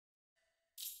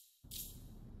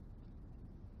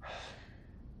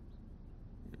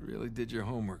did your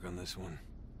homework on this one.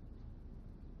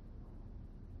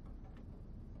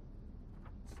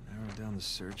 Narrow down the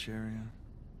search area.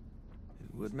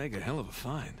 It would make a hell of a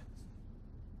find.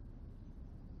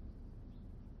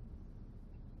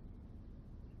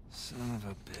 Son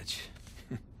of a bitch.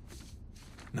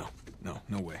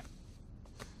 No way.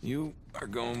 You are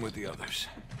going with the others.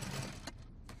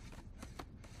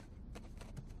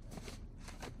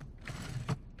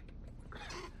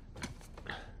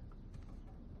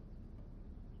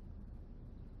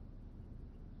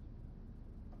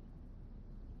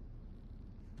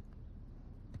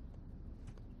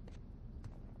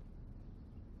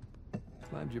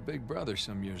 Climbed your big brother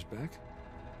some years back.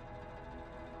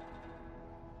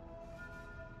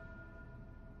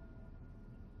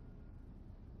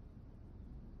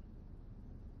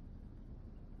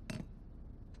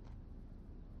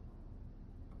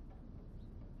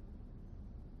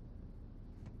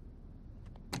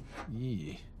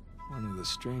 Yee. One of the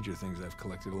stranger things I've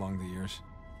collected along the years.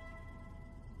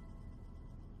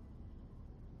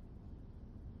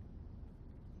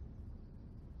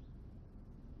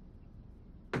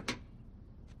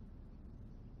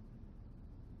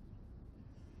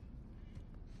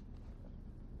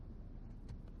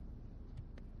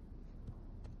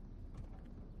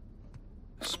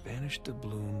 A Spanish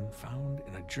doubloon found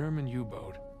in a German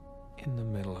U-boat in the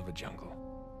middle of a jungle.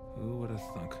 Who would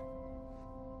have thunk?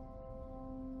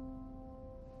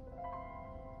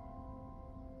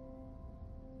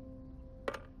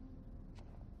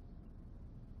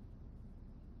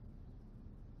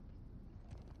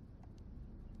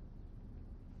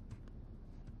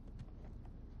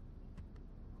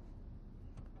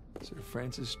 Sir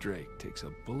Francis Drake takes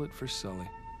a bullet for Sully.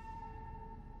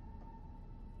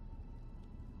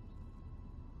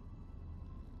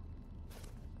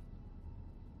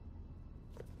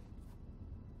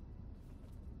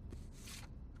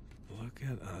 Look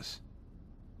at us.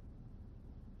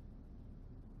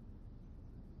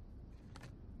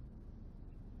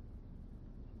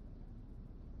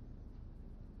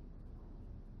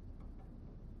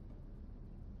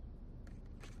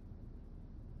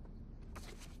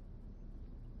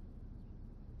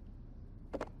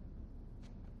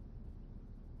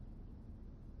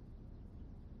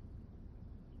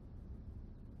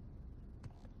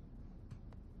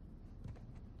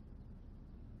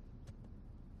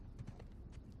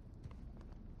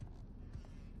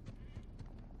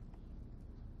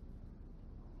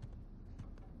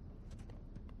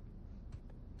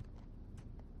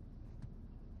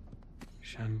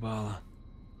 Shambhala.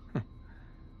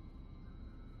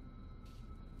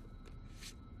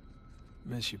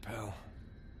 Miss you, pal.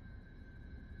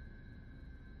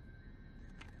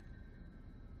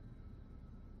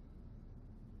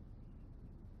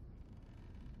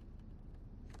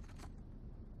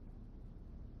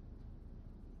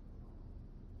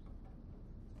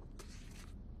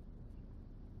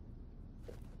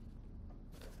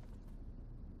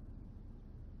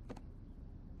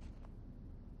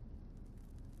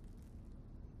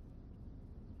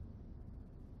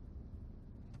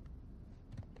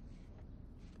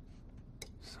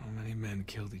 So many men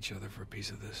killed each other for a piece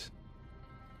of this.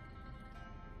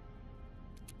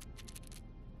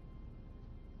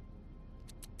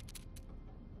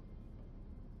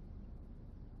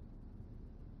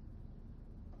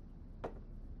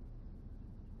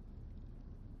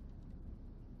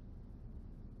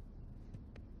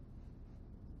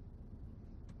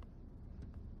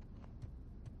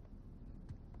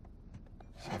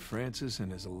 Sir Francis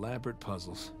and his elaborate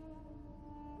puzzles.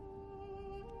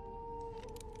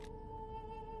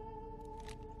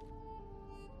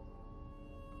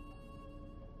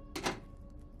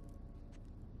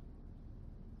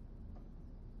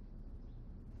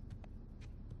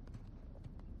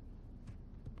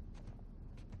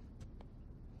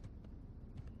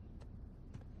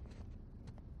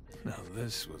 Now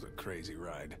this was a crazy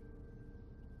ride.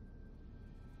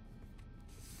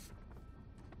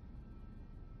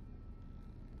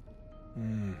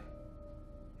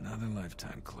 Another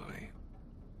lifetime, Chloe.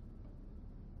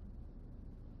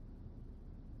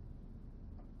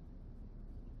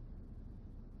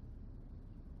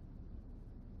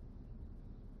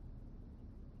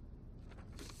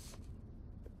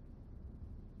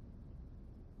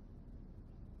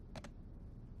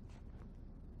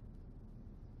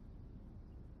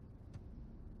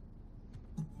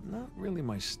 Not really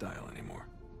my style anymore.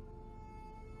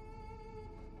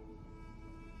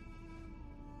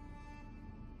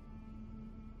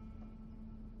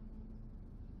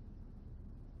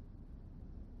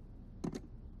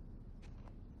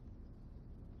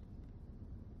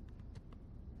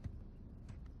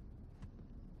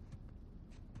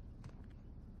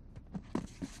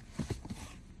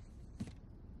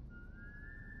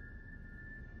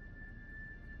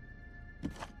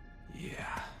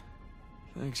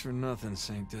 Thanks for nothing,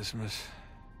 St. Dismas.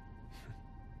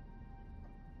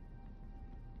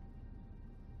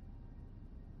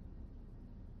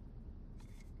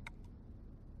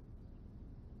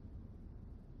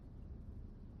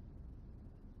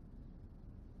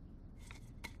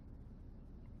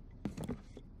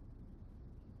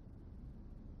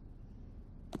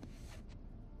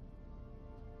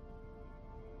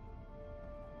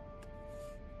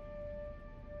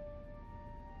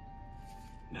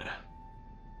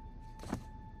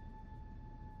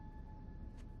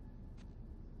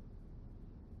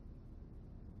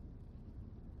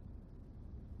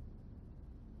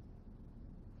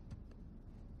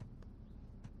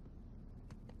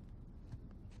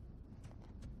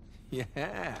 Yeah.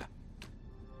 Here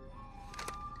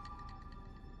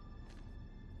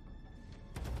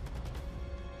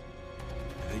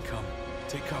they come.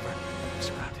 Take cover.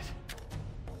 Surrounded.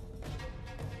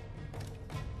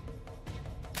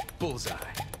 Bullseye.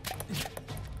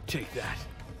 Take that.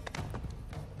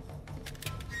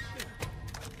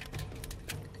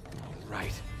 All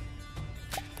right.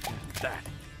 That.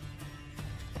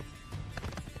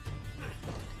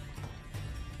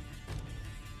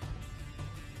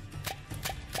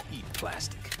 Eat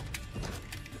plastic.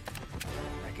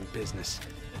 Back in business.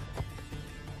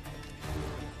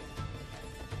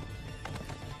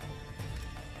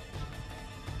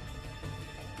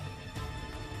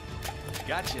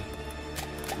 Gotcha.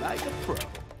 Like a pro.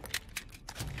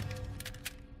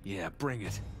 Yeah, bring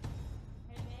it.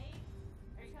 Hey, Nate?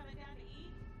 Are you coming down to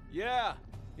eat? Yeah,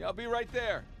 I'll be right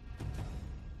there.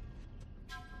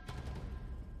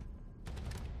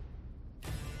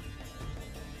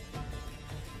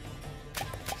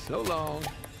 So long.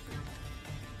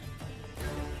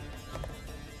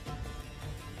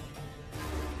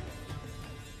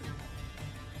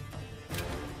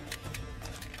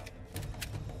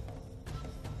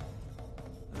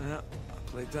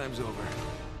 Playtime's over.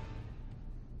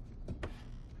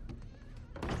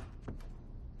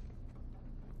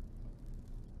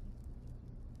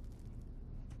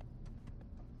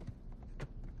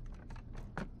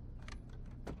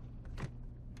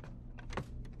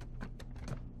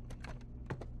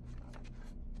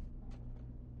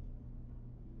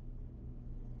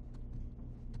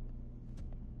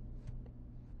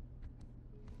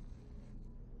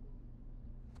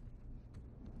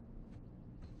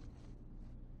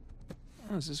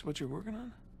 Oh, is this what you're working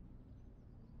on?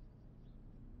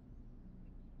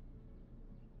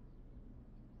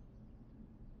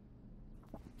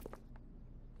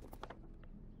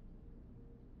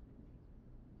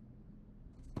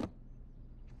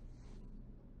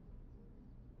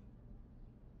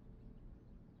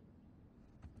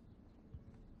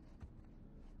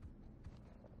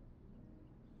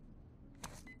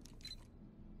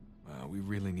 Wow, we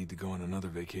really need to go on another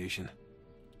vacation.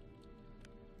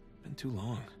 Been too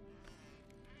long.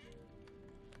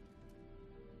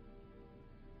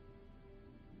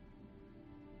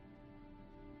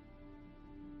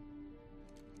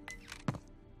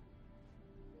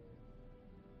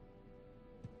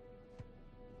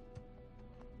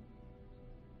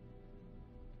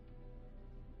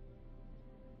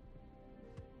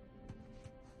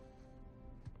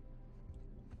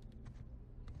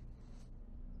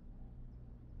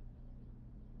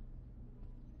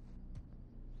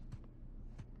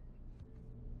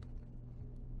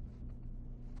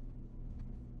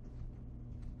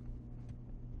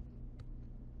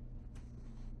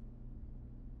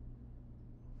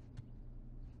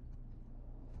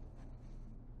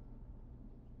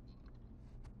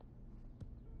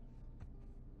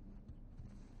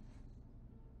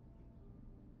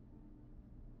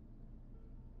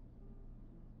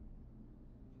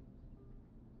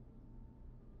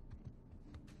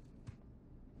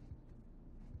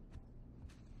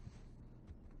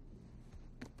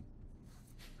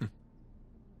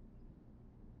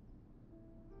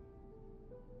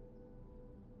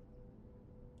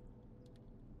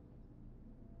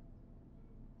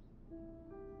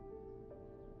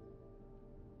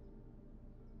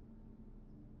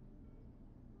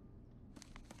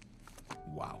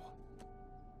 Wow.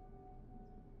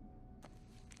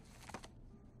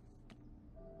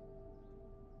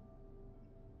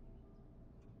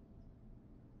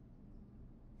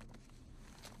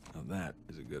 Now that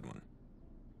is a good one.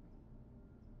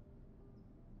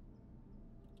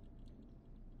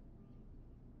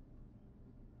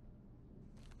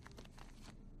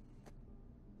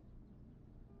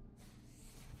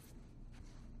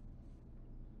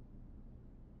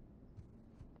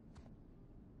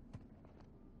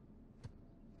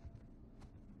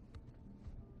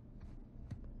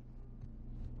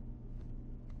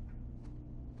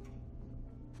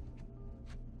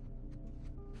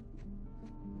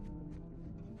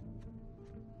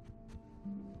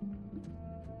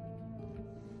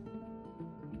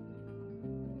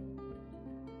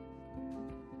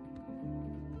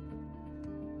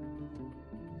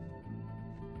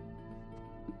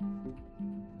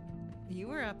 You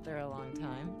were up there a long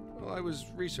time. Well, I was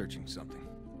researching something.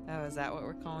 Oh, is that what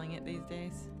we're calling it these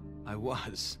days? I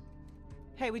was.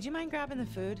 Hey, would you mind grabbing the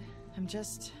food? I'm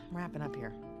just wrapping up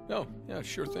here. Oh, yeah,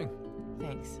 sure thing.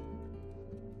 Thanks.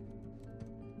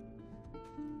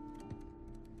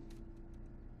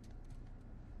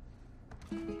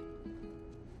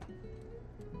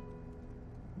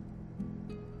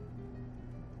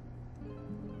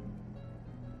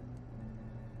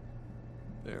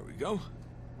 There we go.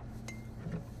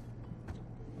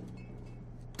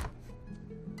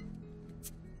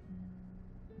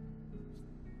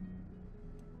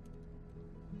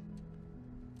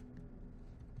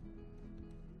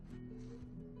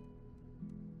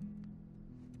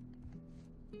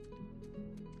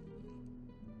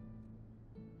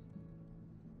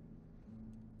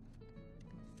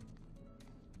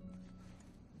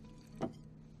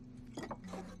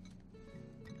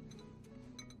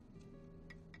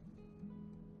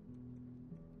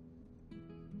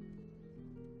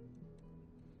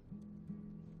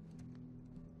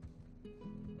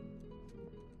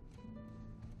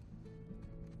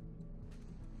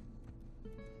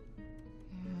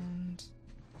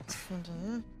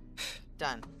 And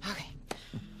done. Okay.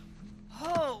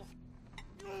 Oh.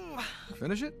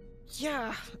 Finish it?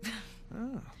 Yeah.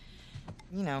 Oh.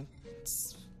 You know,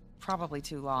 it's probably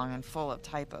too long and full of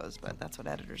typos, but that's what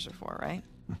editors are for, right?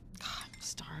 God, I'm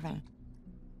starving.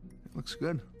 It looks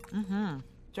good. Mm-hmm.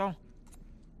 So,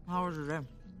 how was your day?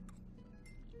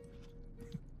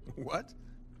 What?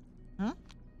 Hmm?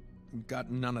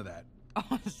 Got none of that.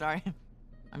 Oh, sorry.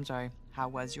 I'm sorry. How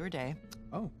was your day?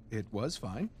 Oh, it was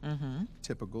fine. Mm-hmm.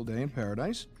 Typical day in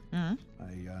paradise. Mm-hmm.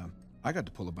 I got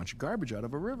to pull a bunch of garbage out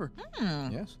of a river.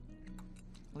 Mm. Yes.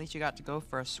 At least you got to go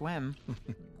for a swim.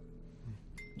 Did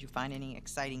you find any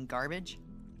exciting garbage?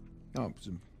 Oh, it was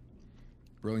some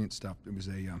brilliant stuff. It was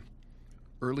a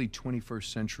early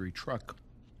 21st century truck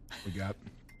we got.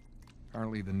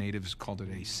 Apparently the natives called it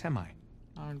a semi.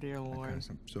 Oh, dear That kind Lord. of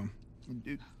stuff. So,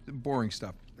 boring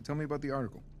stuff. Tell me about the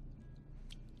article.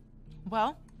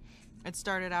 Well, it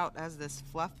started out as this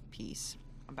fluff piece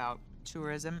about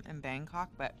tourism in Bangkok,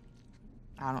 but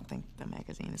I don't think the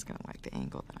magazine is going to like the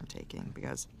angle that I'm taking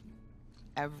because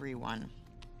everyone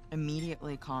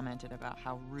immediately commented about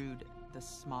how rude the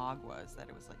smog was, that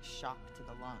it was like shock to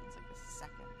the lungs, like the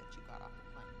second that you got off the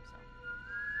plane. So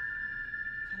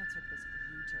kind of took this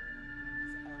U-turn and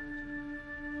this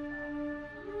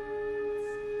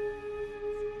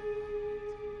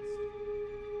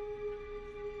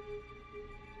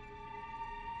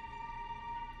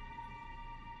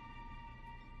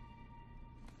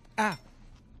Ah!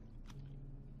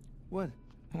 What?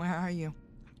 Where are you?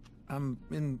 I'm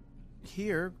in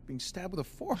here being stabbed with a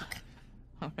fork.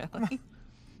 Oh, really?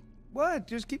 What?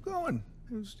 Just keep going.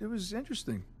 It was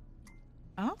interesting.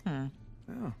 Oh, Yeah.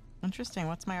 interesting.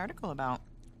 What's my article about?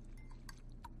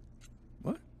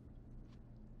 What?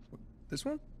 This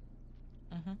one?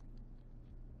 Mm-hmm.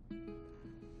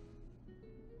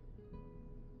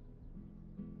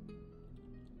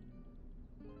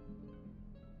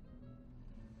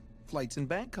 Flights in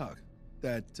Bangkok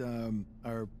that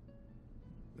are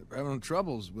having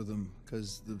troubles with them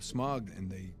because the smog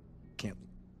and they can't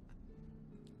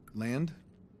land.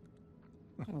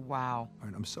 Wow. All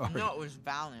right, I'm sorry. No, it was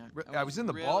valiant. It I was in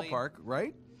the really ballpark,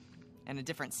 right? in a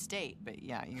different state, but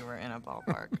yeah, you were in a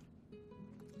ballpark.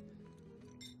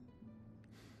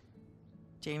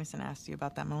 Jameson asked you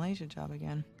about that Malaysia job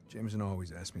again. Jameson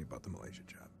always asks me about the Malaysia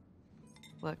job.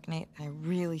 Look, Nate, I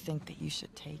really think that you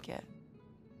should take it.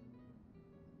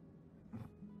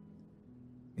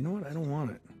 You know what? I don't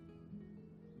want it.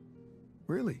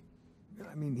 Really.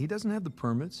 I mean, he doesn't have the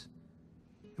permits.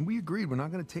 And we agreed we're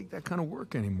not going to take that kind of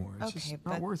work anymore. It's just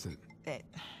not worth it.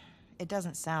 It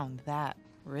doesn't sound that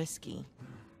risky.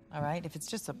 All right? If it's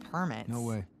just a permit. No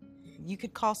way. You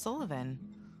could call Sullivan.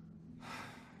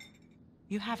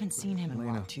 You haven't seen him in,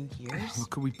 Elena, what, 2 years? Look,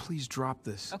 could we please drop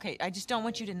this? Okay, I just don't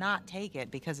want you to not take it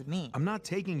because of me. I'm not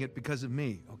taking it because of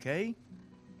me, okay?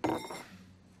 I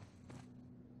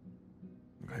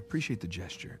appreciate the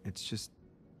gesture. It's just...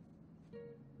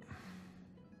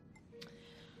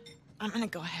 I'm gonna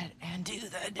go ahead and do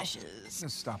the dishes.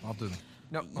 Just stop, I'll do them.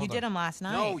 No, You did them last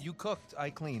night. No, you cooked. I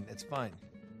cleaned. It's fine.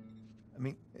 I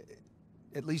mean,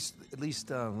 at least, let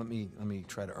me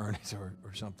try to earn it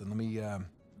or something. Let me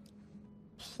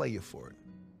play you for it.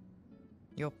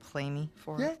 You'll play me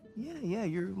for it? Yeah.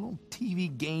 Your little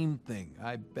TV game thing.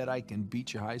 I bet I can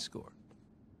beat your high score.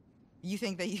 You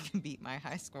think that you can beat my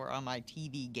high score on my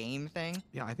TV game thing?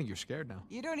 Yeah, I think you're scared now.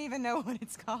 You don't even know what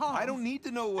it's called. I don't need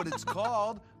to know what it's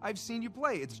called. I've seen you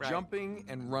play. It's Right. jumping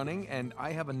and running, and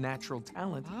I have a natural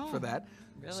talent for that.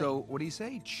 Really? So, what do you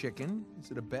say, chicken?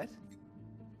 Is it a bet?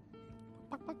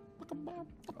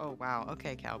 Oh, wow.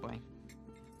 Okay, cowboy.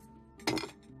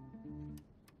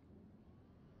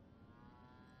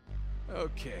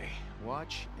 Okay,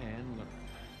 watch and learn.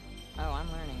 Oh,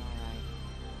 I'm learning all right.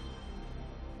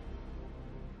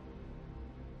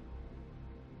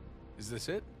 Is this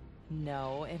it?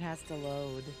 No, it has to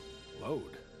load.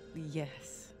 Load.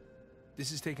 Yes.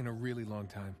 This is taking a really long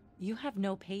time. You have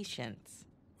no patience.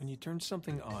 When you turn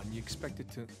something on, you expect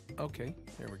it to... Okay,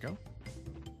 there we go.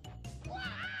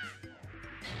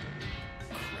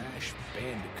 Crash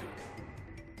Bandicoot.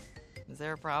 Is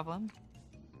there a problem?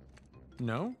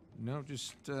 No,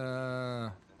 just,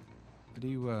 how do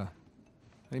you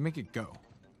make it go?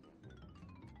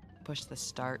 Push the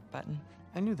start button.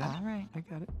 I knew that. All right. I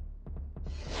got it.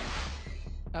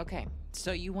 Okay,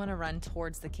 so you want to run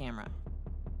towards the camera.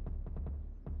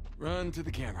 Run to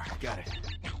the camera. Got it.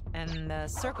 And the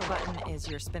circle button is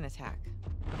your spin attack.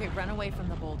 Okay, run away from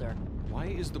the boulder. Why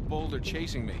is the boulder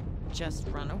chasing me? Just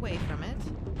run away from it.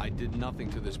 I did nothing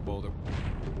to this boulder.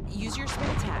 Use your spin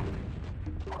attack.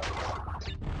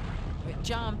 Wait,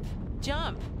 jump!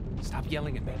 Jump! Stop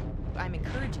yelling at me. I'm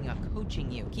encouraging you, I'm coaching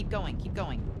you. Keep going, keep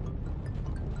going.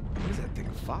 What is that thing,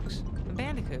 a fox? A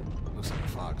bandicoot. Looks like a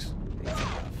fox. It's like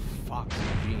a fox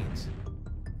in jeans.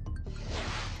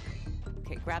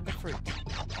 Okay, grab the fruit.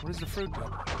 What does the fruit do?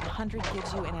 100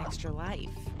 gives you an extra life.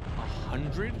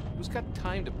 100? Who's got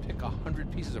time to pick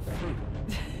 100 pieces of fruit?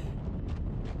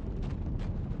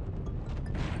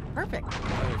 Perfect. By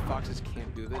the way, foxes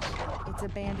can't do this. It's a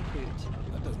bandicoot.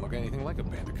 That doesn't look anything like a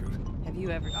bandicoot. Have you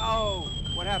ever... Oh,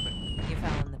 what happened? You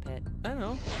fell in the pit. I don't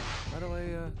know. How do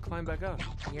I climb back out?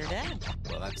 You're dead.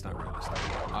 Well, that's not realistic.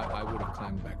 I would have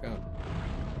climbed back out.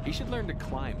 He should learn to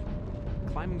climb.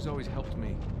 Climbing's always helped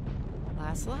me.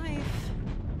 Last life.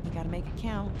 You gotta make it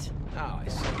count. Oh, I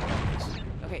see what it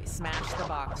is. Okay, smash the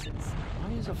boxes.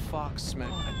 Why is a fox smack?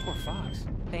 That poor fox.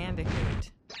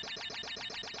 Bandicoot.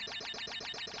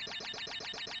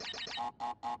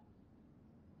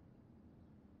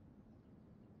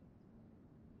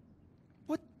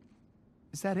 What?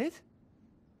 Is that it?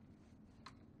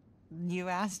 You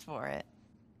asked for it.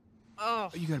 Oh.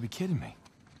 You gotta be kidding me.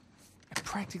 I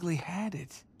practically had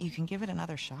it. You can give it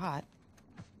another shot.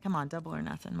 Come on, double or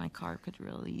nothing. My car could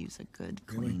really use a good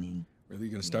cleaning. Really?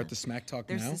 You gonna start the smack talk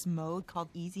There's now? this mode called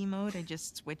easy mode. I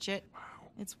just switch it. Wow.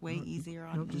 It's way easier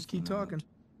on just easy keep mode. talking.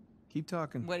 Keep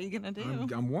talking. What are you gonna do?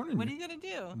 I'm warning you. What are you gonna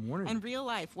do? I'm warning you. In real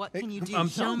life, what Hey, can you do? I'm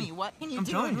Show telling me. you. What can you I'm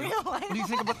do telling in you. real life? What do you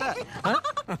think about that?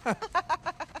 Huh?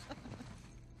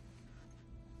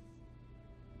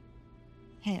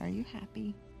 Hey, are you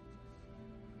happy?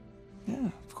 Yeah,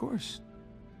 of course.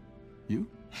 You?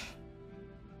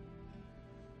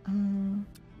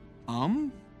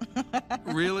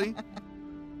 Really?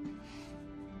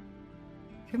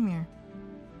 Come here.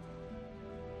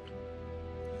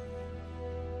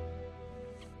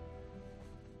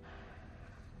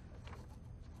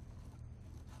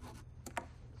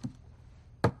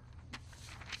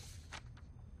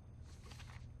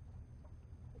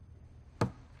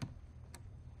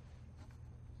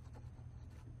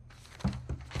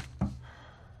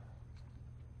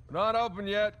 We're not open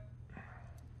yet.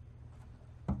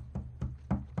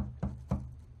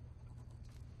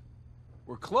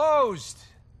 We're closed.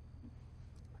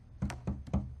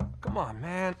 Come on,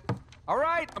 man. All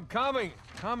right, I'm coming.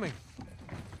 Coming.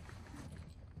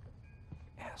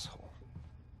 Asshole.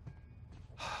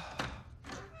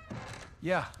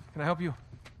 Yeah, can I help you?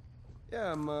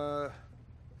 Yeah, I'm,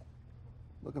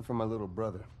 looking for my little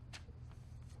brother.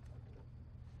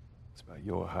 It's about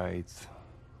your height,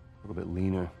 a little bit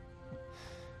leaner.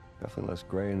 Definitely less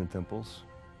gray in the temples.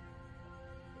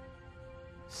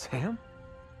 Sam?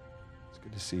 It's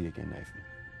good to see you again, Nathan.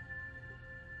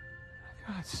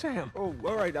 God, Sam. Oh,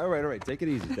 all right. Take it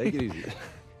easy, take it easy.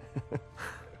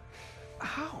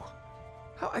 How?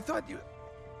 How? I thought you...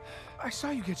 I saw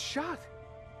you get shot.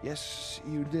 Yes,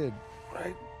 you did.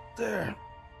 Right there.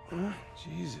 Huh?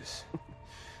 Jesus.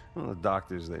 Well, the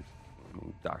doctors, they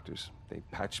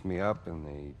patched me up and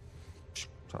they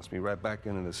tossed me right back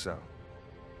into the cell.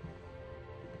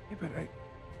 Yeah, but I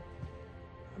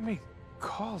made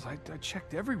calls. I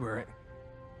checked everywhere.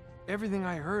 Everything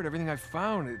I heard, everything I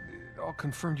found, it all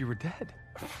confirmed you were dead.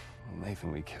 Well,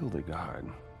 Nathan, we killed a guard.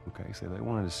 Okay, so they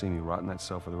wanted to see me rot in that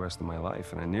cell for the rest of my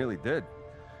life, and I nearly did.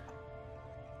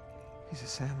 Jesus,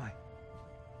 Sam,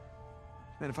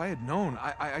 Man, if I had known,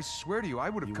 I swear to you, I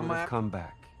would have You come would have out. come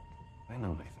back. I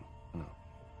know, Nathan. I know.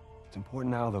 What's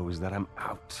important now, though, is that I'm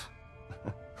out.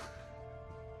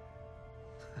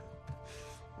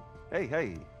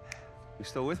 Hey. You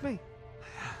still with me?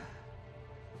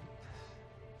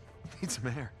 Need some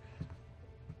air.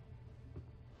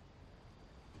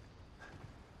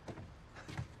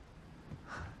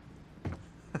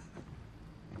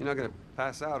 You're not gonna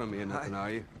pass out on me or nothing, are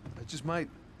you? I just might.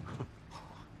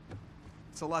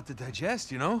 It's a lot to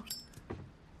digest, you know?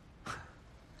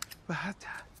 But how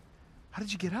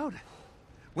did you get out?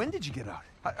 When did you get out?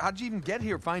 How'd you even get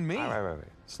here? Find me? All right.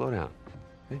 Slow down.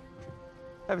 Okay?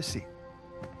 Have a seat.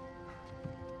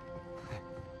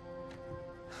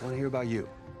 I want to hear about you.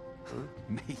 Huh?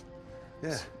 Me?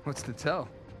 Yeah. What's to tell?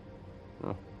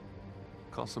 Well,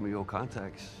 call some of your old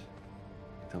contacts.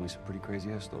 Tell me some pretty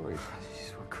crazy-ass stories.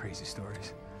 Jeez, what crazy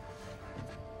stories.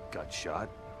 Got shot,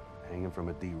 hanging from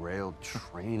a derailed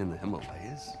train in the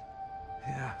Himalayas.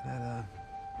 Yeah,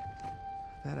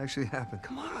 that actually happened.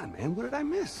 Come on, man. What did I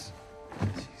miss?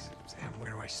 Jeez, Sam,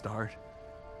 where do I start?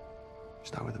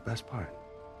 Start with the best part.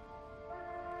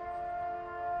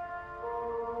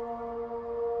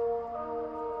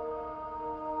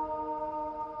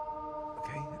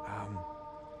 Okay,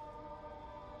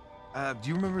 do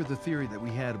you remember the theory that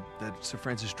we had that Sir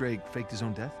Francis Drake faked his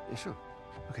own death? Yeah, sure.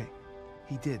 Okay,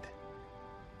 he did.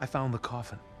 I found the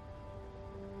coffin.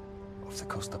 Off the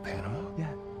coast of Panama?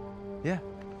 Yeah.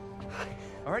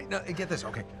 All right, now get this.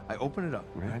 Okay, I open it up,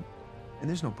 right? And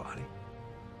there's no body.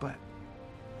 But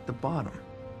the bottom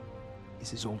is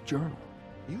his old journal.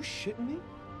 Are you shitting me?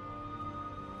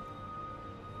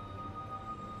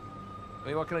 I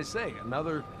mean, what can I say?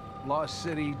 Another lost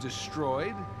city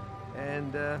destroyed,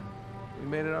 and we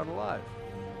made it out alive.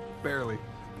 Barely.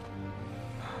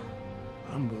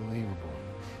 Unbelievable.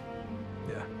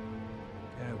 Yeah.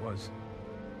 Yeah, it was.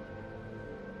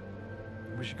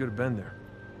 I wish you could have been there.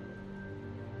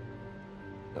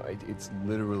 No, it's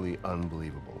literally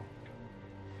unbelievable.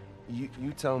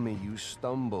 You tell me you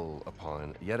stumble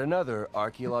upon yet another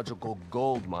archaeological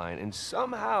gold mine, and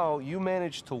somehow you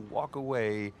manage to walk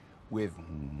away with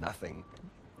nothing.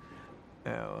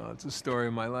 Yeah, well, it's a story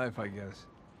of my life, I guess.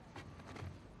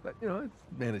 But, you know, I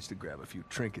managed to grab a few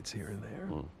trinkets here and there.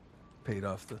 Paid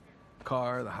off the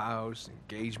car, the house,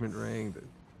 engagement ring, the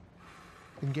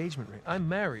engagement ring. I'm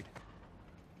married.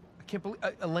 I can't believe...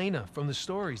 Elena from the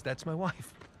stories, that's my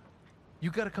wife. You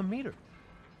gotta come meet her.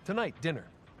 Tonight, dinner,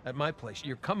 at my place.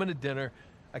 You're coming to dinner.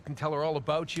 I can tell her all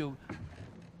about you.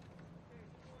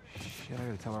 Shit, I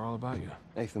gotta tell her all about you.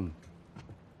 Nathan,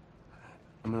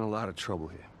 I'm in a lot of trouble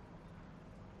here.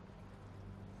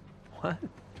 What? What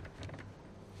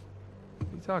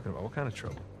are you talking about? What kind of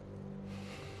trouble?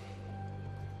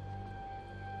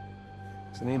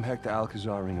 Does the name Hector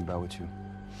Alcazar ring a bell with you?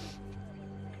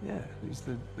 Yeah, he's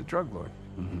the drug lord.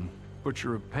 Mm-hmm.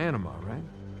 Butcher of Panama, right?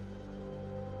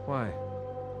 Why?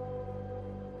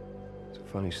 It's a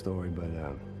funny story, but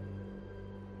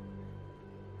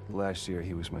last year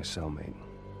he was my cellmate.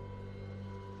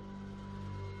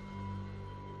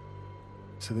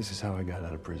 So this is how I got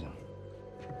out of prison.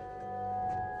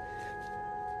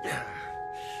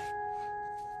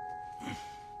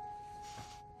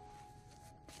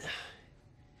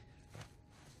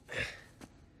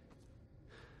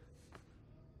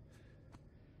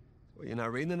 Well, you're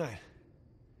not reading tonight?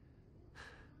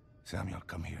 Samuel,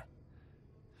 come here.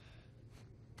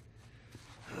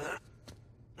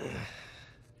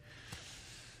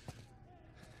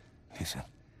 Listen.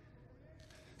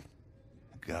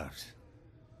 The guards,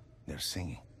 they're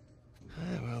singing.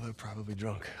 Well, they're probably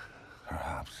drunk.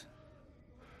 Perhaps.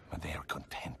 But they are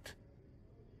content.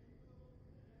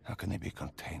 How can they be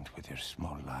content with their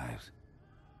small lives?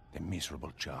 Their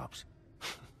miserable jobs?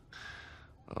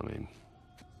 Well, I mean,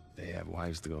 they have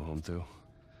wives to go home to.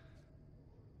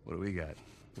 What do we got?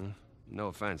 Huh? No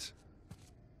offense.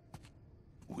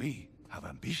 We have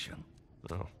ambition.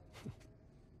 Oh.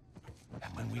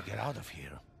 And when we get out of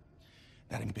here,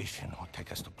 that ambition will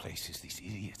take us to places these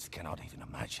idiots cannot even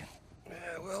imagine.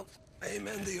 Yeah, well,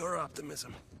 amen to your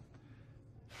optimism.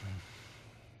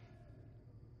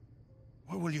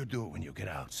 What will you do when you get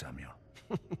out, Samuel?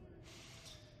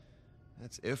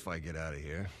 That's if I get out of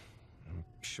here. I'm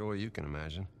sure you can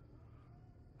imagine.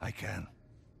 I can.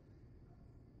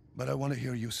 But I want to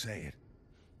hear you say it.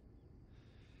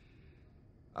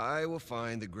 I will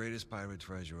find the greatest pirate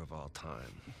treasure of all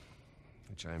time,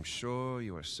 which I am sure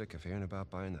you are sick of hearing about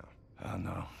by now. Oh,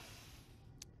 no.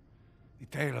 The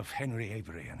tale of Henry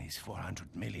Avery and his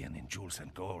 400 million in jewels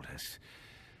and gold has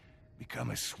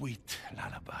become a sweet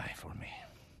lullaby for me.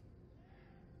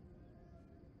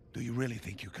 Do you really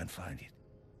think you can find it?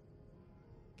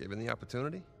 Given the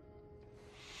opportunity?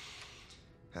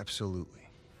 Absolutely.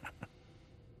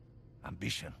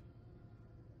 Ambition.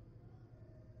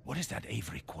 What is that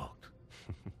Avery quote?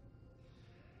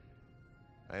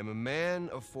 I am a man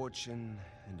of fortune,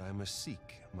 and I must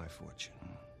seek my fortune.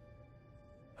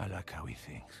 I like how he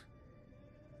thinks.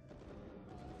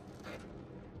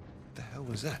 What the hell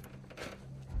was that?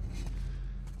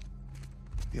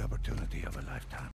 The opportunity of a lifetime.